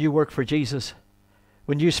 When you work for Jesus,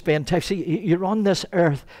 when you spend time, see, you're on this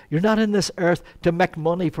earth. You're not in this earth to make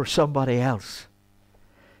money for somebody else.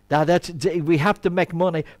 Now we have to make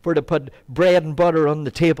money to put bread and butter on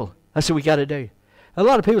the table. That's what we got to do. A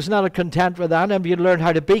lot of people's not content with that, and if you learn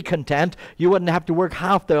how to be content, you wouldn't have to work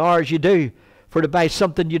half the hours you do to buy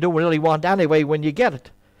something you don't really want anyway when you get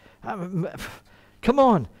it. Come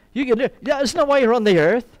on. That's not why you're on the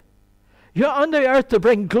earth. You're on the earth to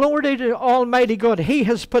bring glory to Almighty God. He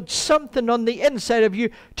has put something on the inside of you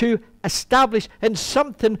to establish and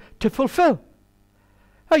something to fulfill.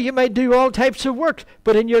 Oh, you may do all types of work,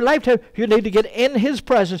 but in your lifetime, you need to get in His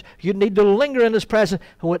presence. You need to linger in His presence,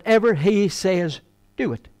 and whatever He says,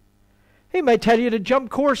 do it. He may tell you to jump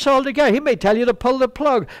course altogether. He may tell you to pull the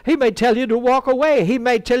plug. He may tell you to walk away. He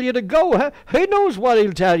may tell you to go. Huh? Who knows what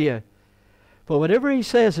He'll tell you? But whatever He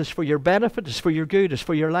says is for your benefit, is for your good, is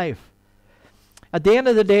for your life. At the end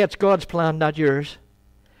of the day, it's God's plan, not yours.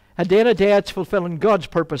 At the end of the day, it's fulfilling God's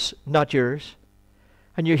purpose, not yours.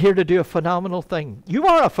 And you're here to do a phenomenal thing. You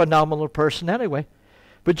are a phenomenal person anyway.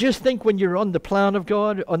 But just think, when you're on the plan of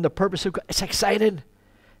God, on the purpose of God, it's exciting.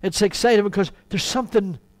 It's exciting because there's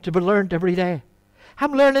something to be learned every day.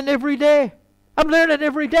 I'm learning every day. I'm learning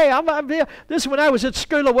every day. This, when I was at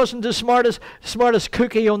school, I wasn't the smartest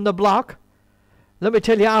cookie on the block. Let me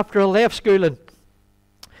tell you, after I left school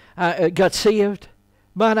and got saved,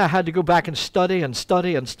 man, I had to go back and study and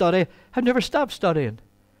study and study. I've never stopped studying.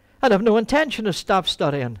 And I've no intention of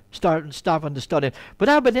stopping to study. But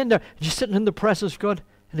I've been in there, just sitting in the presence of God,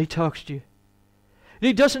 and He talks to you. And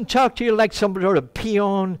He doesn't talk to you like some sort of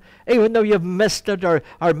peon, even though you've missed it or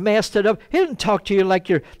messed it up. He doesn't talk to you like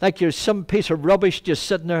you're some piece of rubbish just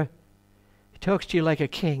sitting there. He talks to you like a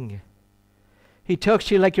king. He talks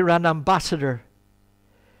to you like you're an ambassador.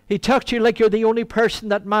 He talks to you like you're the only person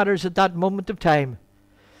that matters at that moment of time.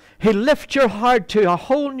 He lifts your heart to a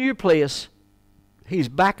whole new place. He's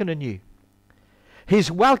beckoning you. He's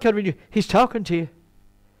welcoming you. He's talking to you.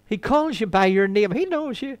 He calls you by your name. He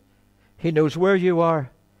knows you. He knows where you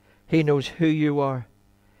are. He knows who you are.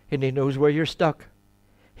 And He knows where you're stuck.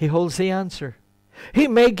 He holds the answer. He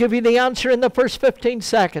may give you the answer in the first 15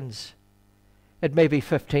 seconds. It may be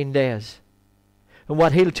 15 days. And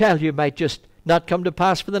what He'll tell you might just not come to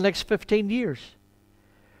pass for the next 15 years.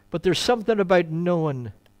 But there's something about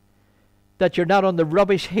knowing that you're not on the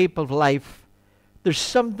rubbish heap of life. There's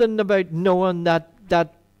something about knowing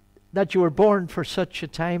that you were born for such a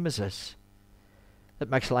time as this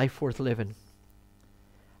that makes life worth living.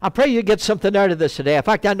 I pray you get something out of this today. In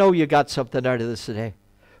fact, I know you got something out of this today.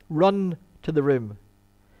 Run to the room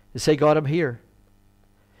and say, God, I'm here.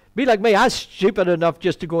 Be like me. I was stupid enough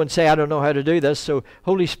just to go and say, I don't know how to do this. So,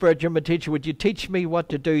 Holy Spirit, you're my teacher. Would you teach me what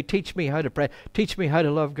to do? Teach me how to pray. Teach me how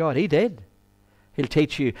to love God. He did. He'll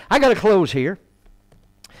teach you. I got to close here.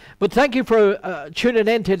 But thank you for tuning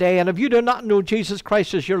in today. And if you do not know Jesus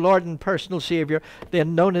Christ as your Lord and personal Savior,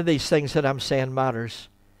 then none of these things that I'm saying matters.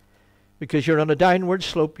 Because you're on a downward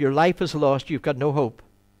slope. Your life is lost. You've got no hope.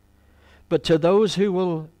 But to those who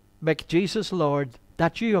will make Jesus Lord,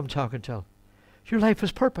 that's you I'm talking to. Your life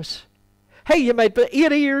has purpose. Hey, you might be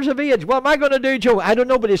 80 years of age. What am I going to do, Joe? I don't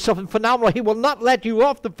know, but it's something phenomenal. He will not let you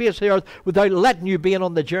off the face of the earth without letting you be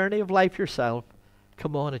on the journey of life yourself.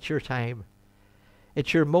 Come on, it's your time.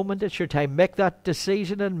 It's your moment, it's your time. Make that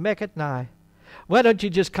decision and make it now. Why don't you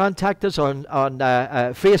just contact us on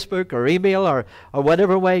Facebook or email or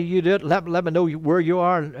whatever way you do it. Let me know where you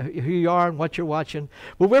are and who you are and what you're watching.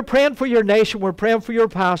 Well, we're praying for your nation. We're praying for your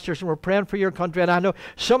pastors. And we're praying for your country. And I know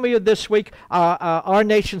some of you this week, our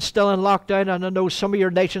nation's still in lockdown. And I know some of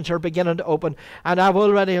your nations are beginning to open. And I've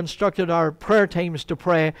already instructed our prayer teams to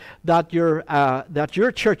pray that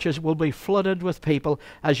your churches will be flooded with people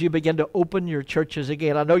as you begin to open your churches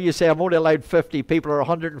again. I know you say, I'm only allowed 50 people or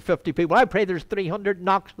 150 people. I pray there's 300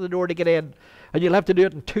 knocks on the door to get in, and you'll have to do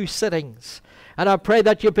it in 2 sittings. And I pray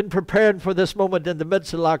that you've been preparing for this moment in the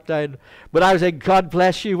midst of lockdown. But I say, God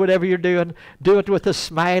bless you, whatever you're doing. Do it with a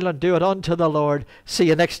smile and do it unto the Lord. See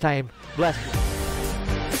you next time. Bless you.